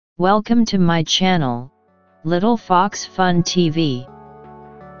Welcome to my channel, Little Fox Fun TV.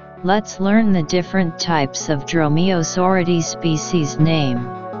 Let's learn the different types of Dromaeosauridae species name.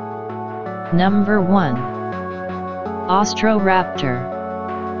 Number 1. Austroraptor.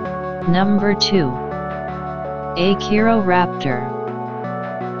 Number 2. Achiroraptor.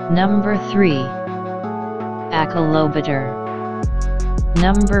 Number 3. Accolobiter.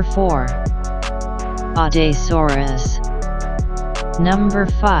 Number 4. Audasaurus. Number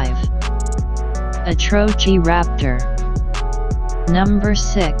 5. Atrociraptor. Number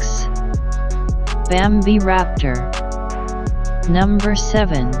 6. Bambiraptor. Number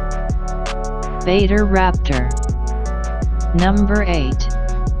 7. Batoraptor. Number 8.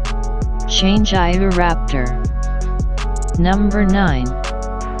 Changioraptor. Number 9.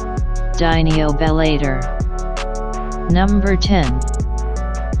 Dinobellator. Number 10.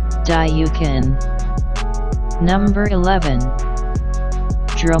 Diukin. Number 11.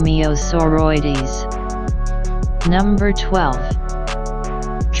 Dromaeosauridae. Number 12.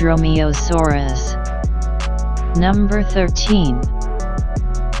 Dromaeosaurus. Number 13.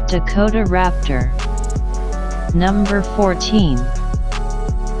 Dakotaraptor. Number 14.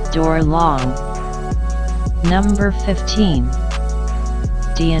 Dorlong. Number 15.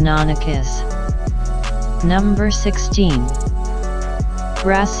 Deinonychus. Number 16.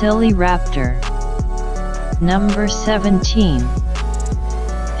 Graciliraptor. Number 17.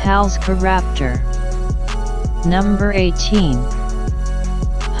 Halscaraptor. Number 18.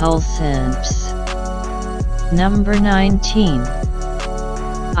 Hulsimps. Number 19.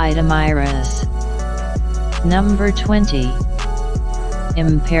 Idomyrus. Number 20.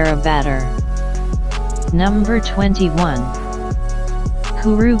 Imperabator. Number 21.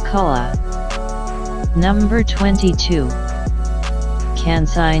 Curucula. Number 22.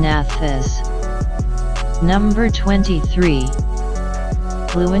 Cancinathus. Number 23.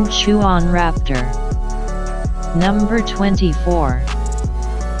 Fluentuonraptor. Number 24.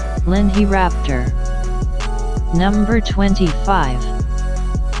 Linhiraptor. Number 25.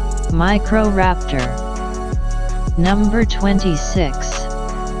 Microraptor. Number 26.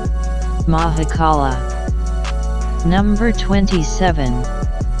 Mahakala. Number 27.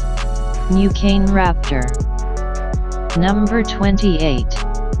 Mucaneraptor. Number 28.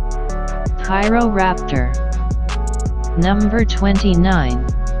 Pyroraptor. Number 29.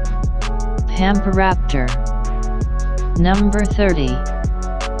 Pamparaptor. Number 30.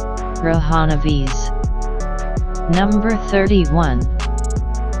 Rohanaves. Number 31.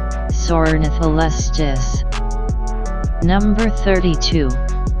 Sornitholestis. Number 32.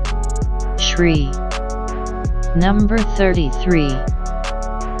 Shri. Number 33.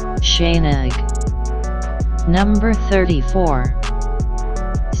 Shanag. Number 34.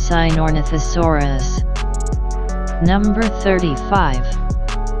 Sinornithosaurus. Number 35.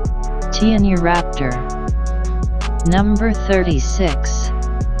 Tianuraptor. Number 36.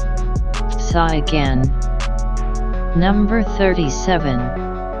 Saigan. Number 37.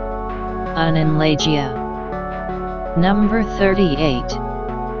 Unenlagia. Number 38.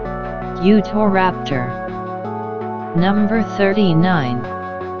 Utahraptor. Number 39.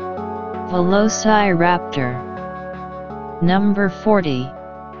 Velociraptor. Number 40.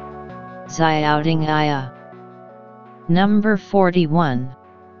 Xiaotingaya. Number 41.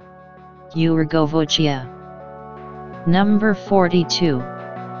 Urgovochia. Number 42.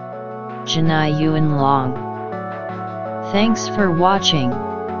 Janayuanlong. Thanks for watching.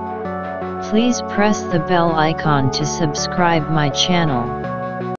 Please press the bell icon to subscribe my channel.